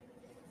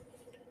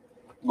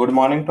Good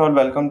morning to all.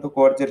 Welcome to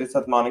कोर्ज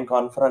research morning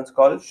conference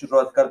call.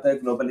 शुरुआत करते हैं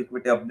global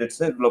equity update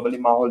से। Globally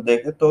माहौल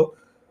देखें तो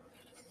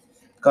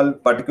कल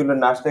पर्टिकुलर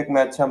नास्डेक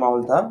में अच्छा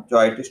माहौल था। जो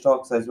IT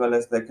stocks as well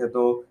as देखे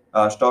तो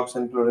स्टॉक्स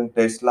इंक्लूडिंग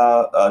टेस्ला,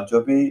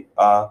 जो भी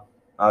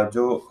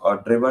जो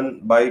driven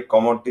by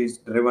commodities,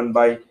 driven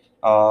by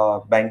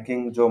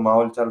banking, जो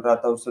माहौल चल रहा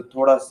था उससे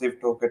थोड़ा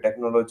शिफ्ट होकर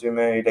टेक्नोलॉजी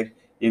में,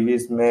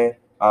 ईवीज में,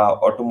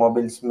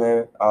 ऑटोमोबाइल्स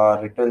में,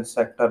 रिटेल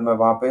सेक्टर में,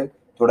 वहां पे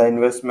थोड़ा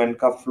इन्वेस्टमेंट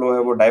का फ्लो है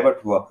वो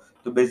डाइवर्ट हुआ।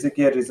 तो बेसिक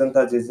ये रीजन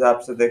था। जिस हिसाब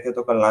से देखे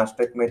तो कल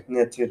नास्डेक में इतनी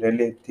अच्छी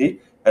रैली थी।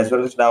 एज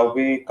वेल एज डाउ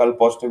भी कल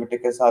पॉजिटिविटी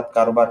के साथ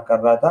कारोबार कर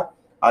रहा था।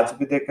 आज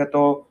भी देखे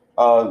तो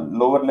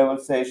लोअर लेवल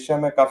से एशिया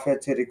में काफी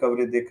अच्छी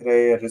रिकवरी दिख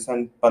रही है।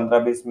 रिसेंट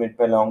 15-20 मिनट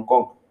पहले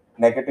हांगकांग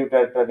नेगेटिव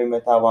टेरिटरी में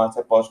था, वहां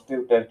से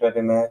पॉजिटिव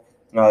टेरिटरी में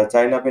है।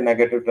 चाइना भी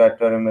नेगेटिव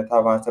टेरिटरी में था,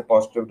 वहां से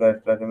पॉजिटिव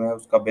टेरिटरी में है।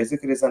 उसका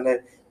बेसिक रीजन है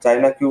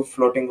चाइना क्यों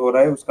फ्लोटिंग हो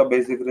रहा है। उसका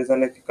बेसिक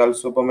रीजन है कि कल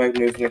सुबह में एक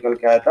न्यूज निकल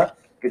के आया था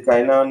कि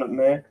चाइना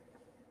में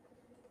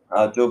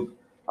जो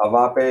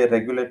वहाँ पे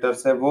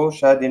रेगुलेटर्स है वो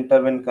शायद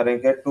इंटरवेन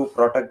करेंगे to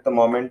protect the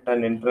moment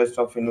and interest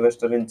of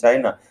investor in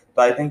China.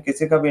 तो आई थिंक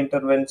किसी का भी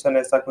इंटरवेंशन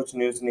ऐसा कुछ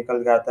न्यूज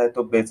निकल के आता है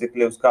तो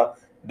बेसिकली उसका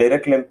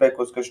डायरेक्ट इम्पैक्ट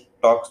उसके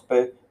स्टॉक्स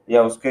पे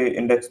या उसके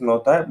इंडेक्स में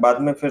होता है।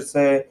 बाद में फिर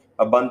से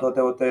बंद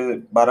होते होते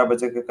 12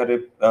 बजे के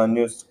करीब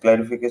न्यूज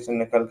क्लैरिफिकेशन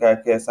निकल के आया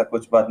कि ऐसा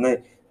कुछ बात नहीं।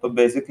 तो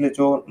बेसिकली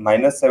जो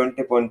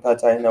 -70 पॉइंट था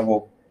चाइना वो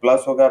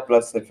प्लस हो गया,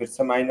 प्लस से फिर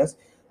से माइनस।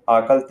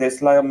 कल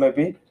टेस्ला में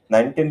भी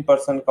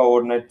 19% का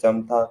ओवरनाइट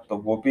जंप था, तो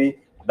वो भी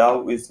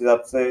डाउ इस हिसाब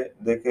से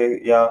देखे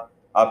या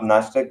आप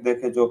नास्डेक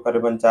देखे जो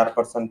करीबन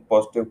 4%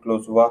 पॉजिटिव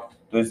क्लोज हुआ।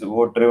 तो इस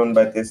वो ड्रिवन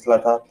बाय टेस्ला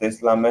था।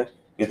 टेस्ला में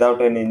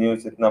विदाउट एनी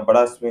न्यूज इतना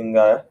बड़ा स्विंग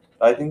आया।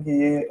 तो आई थिंक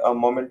ये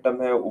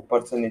मोमेंटम है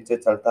ऊपर से नीचे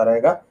चलता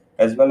रहेगा।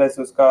 एज वेल एज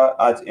उसका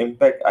आज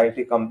इम्पैक्ट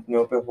आईटी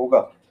कंपनियों पे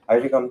होगा।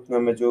 आईटी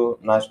कंपनियों में जो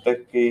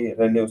नास्डेक की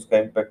रैली उसका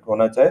इम्पैक्ट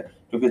होना चाहिए,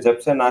 क्योंकि जब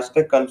से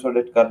नास्डेक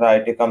कंसोलिडेट कर रहा है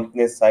आईटी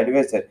कंपनी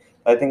साइडवेज है।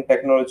 आई थिंक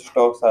टेक्नोलॉजी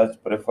स्टॉक्स आज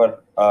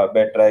प्रेफर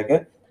बेट रहेंगे।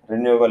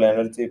 रिन्यूएबल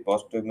एनर्जी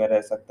पॉजिटिव में रह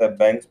सकता है,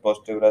 बैंक्स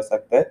पॉजिटिव रह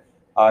सकते हैं,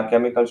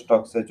 केमिकल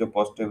स्टॉक से जो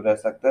पॉजिटिव रह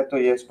सकते हैं। तो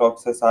ये स्टॉक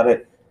से सारे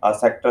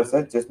सेक्टर्स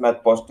है जिसमें आज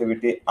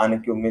पॉजिटिविटी आने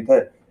की उम्मीद है।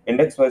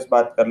 इंडेक्स वाइज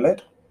बात कर ले,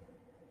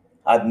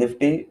 आज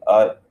निफ्टी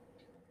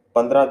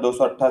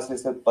 15,288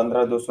 से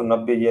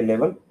 15,290 ये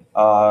लेवल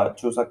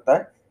छू सकता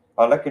है।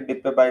 हालांकि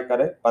डिप पे बाय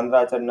करे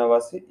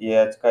 15,089, ये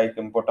आज का एक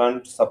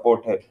इम्पोर्टेंट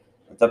सपोर्ट है।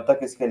 जब तक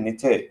इसके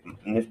नीचे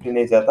निफ्टी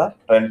नहीं जाता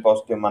ट्रेंड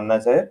पॉजिटिव मानना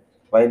चाहिए।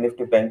 वही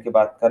निफ्टी बैंक की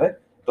बात करें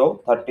तो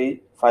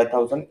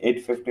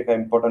 35,850 का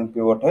इम्पोर्टेंट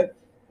पिवोट है।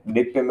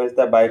 डिप पे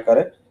मिलता है बाय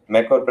करे।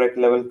 मैक और ब्रेक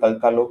लेवल कल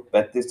का लो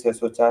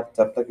 35,604,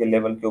 जब तक ये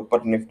लेवल के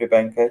ऊपर निफ्टी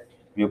बैंक है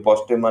व्यू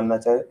पॉजिटिव मानना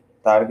चाहिए।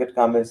 टारगेट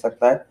कहाँ मिल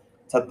सकता है?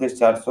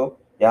 36,400।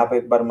 यहाँ पे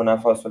एक बार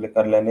मुनाफा वसूली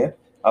कर लेने।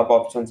 अब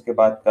ऑप्शंस की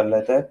बात कर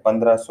लेते हैं।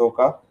 1500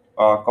 का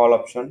कॉल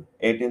ऑप्शन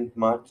 18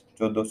 मार्च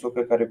जो 200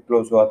 के करीब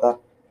क्लोज हुआ था,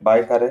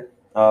 बाय करें।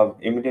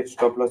 इमीडिएट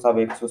स्टॉप लॉस आप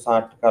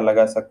 160 का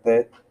लगा सकते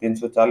हैं।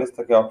 340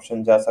 तक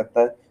ऑप्शन जा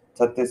सकता है।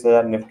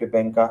 36,000 निफ्टी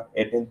बैंक का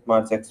 18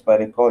 मार्च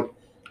एक्सपायरी कॉल।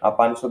 आप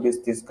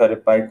 520-30 का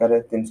बाय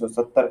करें।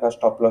 370 का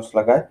स्टॉप लॉस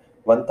लगाए।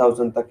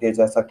 1000 तक ये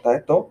जा सकता है।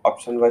 तो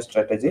ऑप्शन वाइज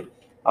स्ट्रेटेजी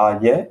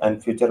ये एंड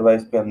फ्यूचर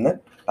वाइज पे हमने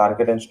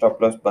टारगेट एंड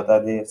स्टॉप लॉस बता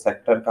दिए।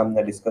 सेक्टर का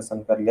हमने डिस्कशन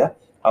कर लिया।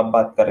 अब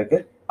बात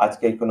करेंगे आज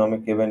के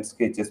इकोनॉमिक इवेंट्स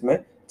की, जिसमें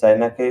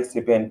चाइना के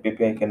सीपीआई एंड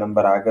पीपीआई के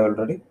नंबर आ गए,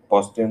 ऑलरेडी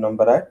पॉजिटिव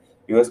नंबर आए।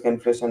 यूएस का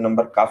इन्फ्लेशन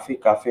नंबर काफी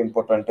काफी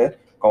इंपॉर्टेंट है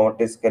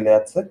कमोडिटीज के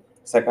लिहाज से।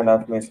 सेकंड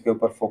हाफ में इसके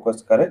ऊपर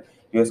फोकस करें।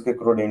 यूएस के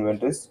क्रूड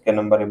इन्वेंटरीज के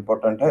नंबर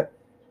इंपॉर्टेंट है।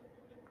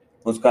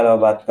 उसके अलावा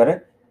बात करें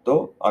तो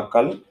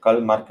कल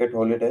कल मार्केट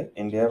हॉलीडे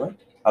इंडिया में।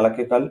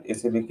 हालांकि कल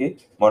ईसीबी की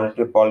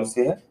मॉनेटरी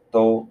पॉलिसी है,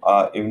 तो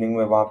इवनिंग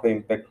में वहां पे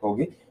इम्पेक्ट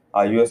होगी।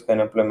 यूएस का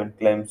अनएम्प्लॉयमेंट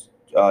क्लेम्स,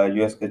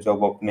 यूएस के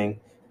job opening,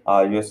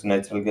 US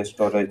natural gas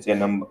storage, ये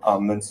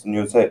मीन्स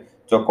न्यूज है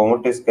जो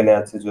कमोडिटीज के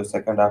लिहाज से। जो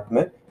सेकंड हाफ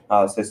में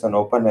सेशन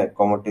ओपन है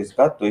कमोडिटीज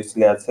का, तो इस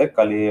लिहाज से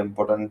कल ये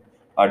इम्पोर्टेंट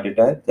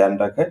डेटा है, ध्यान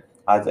रखें।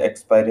 आज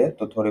एक्सपायरी है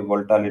तो थोड़ी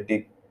वोलेटिलिटी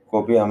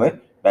को भी हमें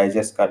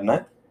डाइजेस्ट करना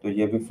है, तो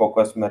ये भी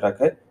फोकस में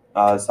रखें।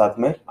 साथ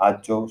में आज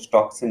जो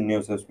स्टॉक्स इन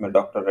न्यूज है उसमें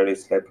doctor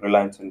Reddy's lab,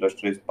 Reliance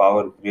industries,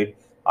 power grid,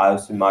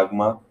 IOC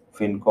Magma,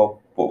 फिनको,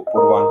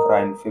 Puravankara,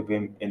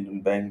 Infibeam,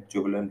 Indian bank,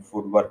 Jubilant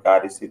foodwork,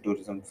 REC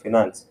tourism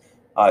finance.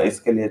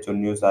 इसके लिए जो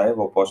न्यूज आए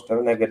वो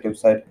positive. Negative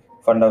side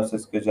fund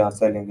houses के जहाँ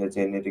सेलिंग है,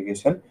 जैन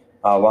इरिगेशन,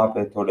 वहाँ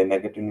पे थोड़े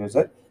नेगेटिव न्यूज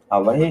है।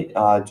 वहीं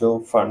जो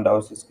फंड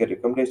हाउसेस के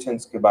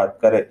रिकमेंडेशंस की बात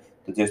करें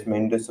तो जिसमें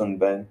IndusInd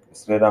bank,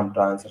 Shriram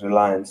trans,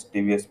 Reliance,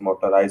 TVS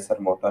motor, Eicher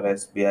motor,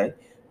 SBI,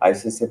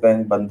 ICIC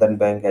bank, बंधन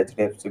bank,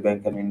 HDFC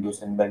bank and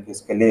IndusInd bank,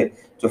 इसके लिए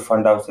जो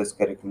फंड हाउसेस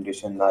के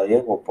रिकमेंडेशन आई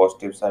है वो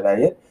पॉजिटिव साइड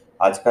आई है।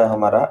 आज का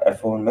हमारा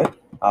एफ में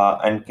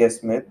एंड केस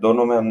में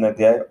दोनों में हमने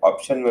दिया है,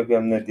 ऑप्शन में भी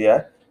हमने दिया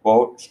है।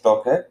 वो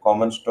स्टॉक है,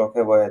 कॉमन स्टॉक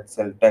है, वो है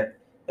एचसेल टेक।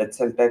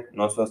 एचसेल टेक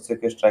 980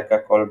 के स्ट्राइक का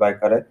कॉल बाय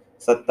करे।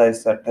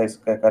 27 से 28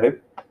 के करीब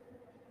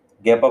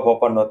गैप अप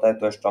ओपन होता है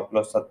तो स्टॉप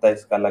लॉस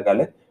 27 का लगा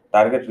ले।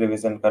 टारगेट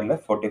रिवीजन कर ले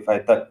 45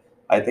 तक।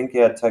 आई थिंक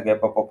ये अच्छा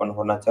गैप अप ओपन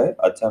होना चाहिए।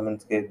 अच्छा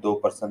मीन्स के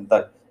 2%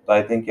 तक। तो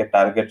आई थिंक ये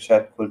टारगेट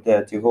शायद खुलते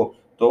अचीव हो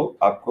तो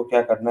आपको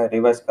क्या करना है,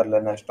 रिवाइज कर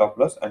लेना है स्टॉप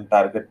लॉस एंड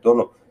टारगेट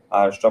दोनों।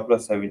 स्टॉप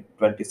लॉस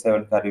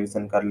 27 का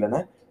रिवीजन कर लेना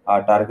है,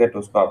 टारगेट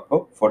उसको आपको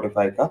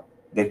 45 का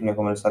देखने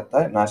को मिल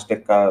सकता है।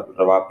 नास्टेक का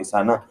वापिस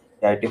आना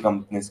आईटी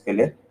कंपनीज के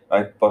लिए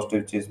एक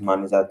पॉजिटिव चीज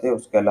मानी जाती है।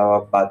 उसके अलावा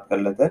आप बात कर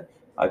लेते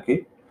हैं कि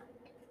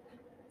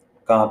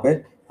कहाँ पे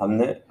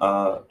हमने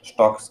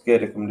स्टॉक्स के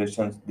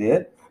रिकमेंडेशंस दिए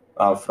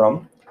फ्रॉम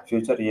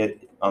फ्यूचर। ये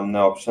हमने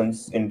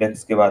ऑप्शंस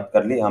इंडेक्स की बात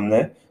कर ली,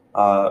 हमने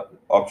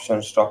ऑप्शन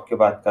स्टॉक की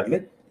बात कर ली।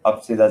 अब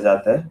सीधा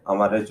जाते हैं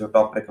हमारे जो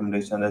टॉप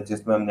रिकमेंडेशन है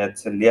जिसमें हमने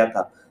अच्छे लिया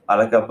था,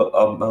 हालांकि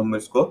अब हम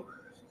इसको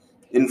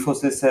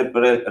इन्फोसिस से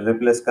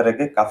रिप्लेस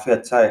करेंगे। काफी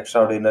अच्छा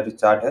एक्स्ट्रा ऑर्डिनरी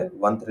चार्ट है।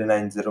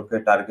 1390 के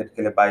टारगेट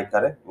के लिए बाय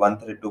करें,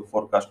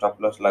 1324 का स्टॉप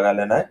लॉस लगा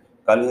लेना है।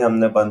 कल ही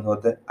हमने बंद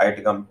होते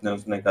आईटी कंपनी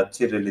उसने एक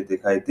अच्छी रैली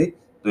दिखाई थी,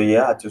 तो ये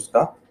आज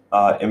उसका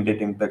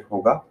इमीडिएट इम्पैक्ट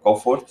होगा।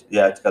 कोफोर्ज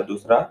ये आज का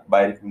दूसरा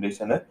बाय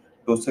रिकमेंडेशन है।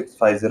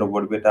 2650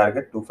 would be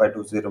target,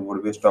 2520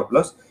 would be stop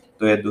loss,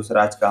 तो ये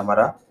दूसरा आज का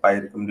हमारा बाय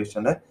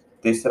रिकमेंडेशन है।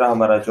 तीसरा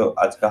हमारा जो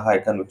आज का हाई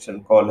कन्विक्शन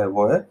कॉल है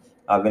वो है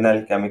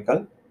vinyl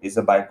chemical is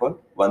a buy call,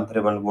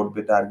 131 would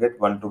be target,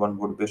 121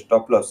 would be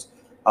stop loss।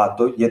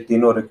 तो ये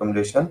तीनों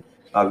recommendation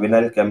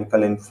vinyl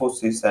chemical,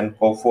 Infosys and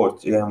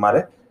Coforge ये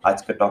हमारे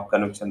आज के टॉप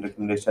कन्विक्शन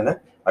रिकमेंडेशन है।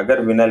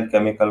 अगर विनाइल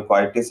केमिकल को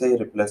आईटी से ही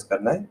रिप्लेस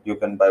करना है, you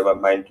can buy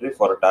माइंट्री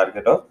for a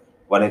target of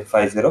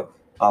 1850।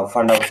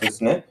 Fund houses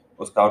ने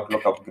उसका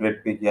आउटलुक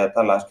अपग्रेड भी किया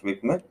था लास्ट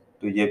वीक में,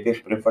 तो ये भी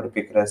प्रेफर्ड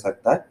पिक रह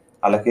सकता है।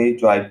 हालांकि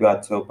जो आईपीओ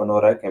आज से ओपन हो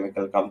रहा है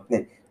केमिकल कंपनी,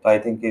 तो आई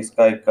थिंक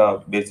इसका एक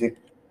बेसिक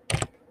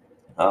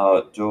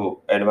जो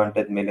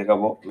एडवांटेज मिलेगा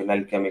वो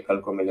विनाइल केमिकल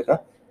को मिलेगा।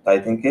 तो आई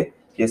थिंक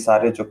ये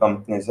सारे जो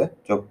कंपनीज है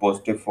जो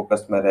पॉजिटिव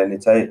फोकस में रहनी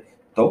चाहिए,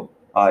 तो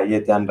ये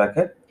ध्यान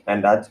रखें।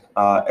 एंड आज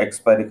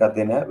एक्सपायरी का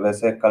दिन है,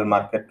 वैसे कल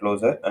मार्केट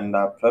क्लोज है एंड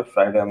आफ्टर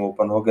फ्राइडे हम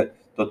ओपन हो गए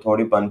तो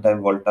थोड़ी वन टाइम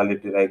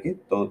वोलेटिलिटी रहेगी।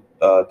 तो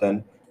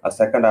देन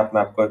सेकंड हाफ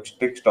में आपको एक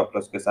स्ट्रिक्ट स्टॉप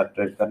लॉस के साथ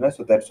ट्रेड करना है।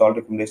 So that's all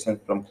recommendations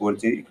from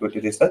Korji equity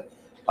research.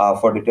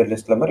 For detail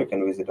disclaimer you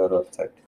can visit our website.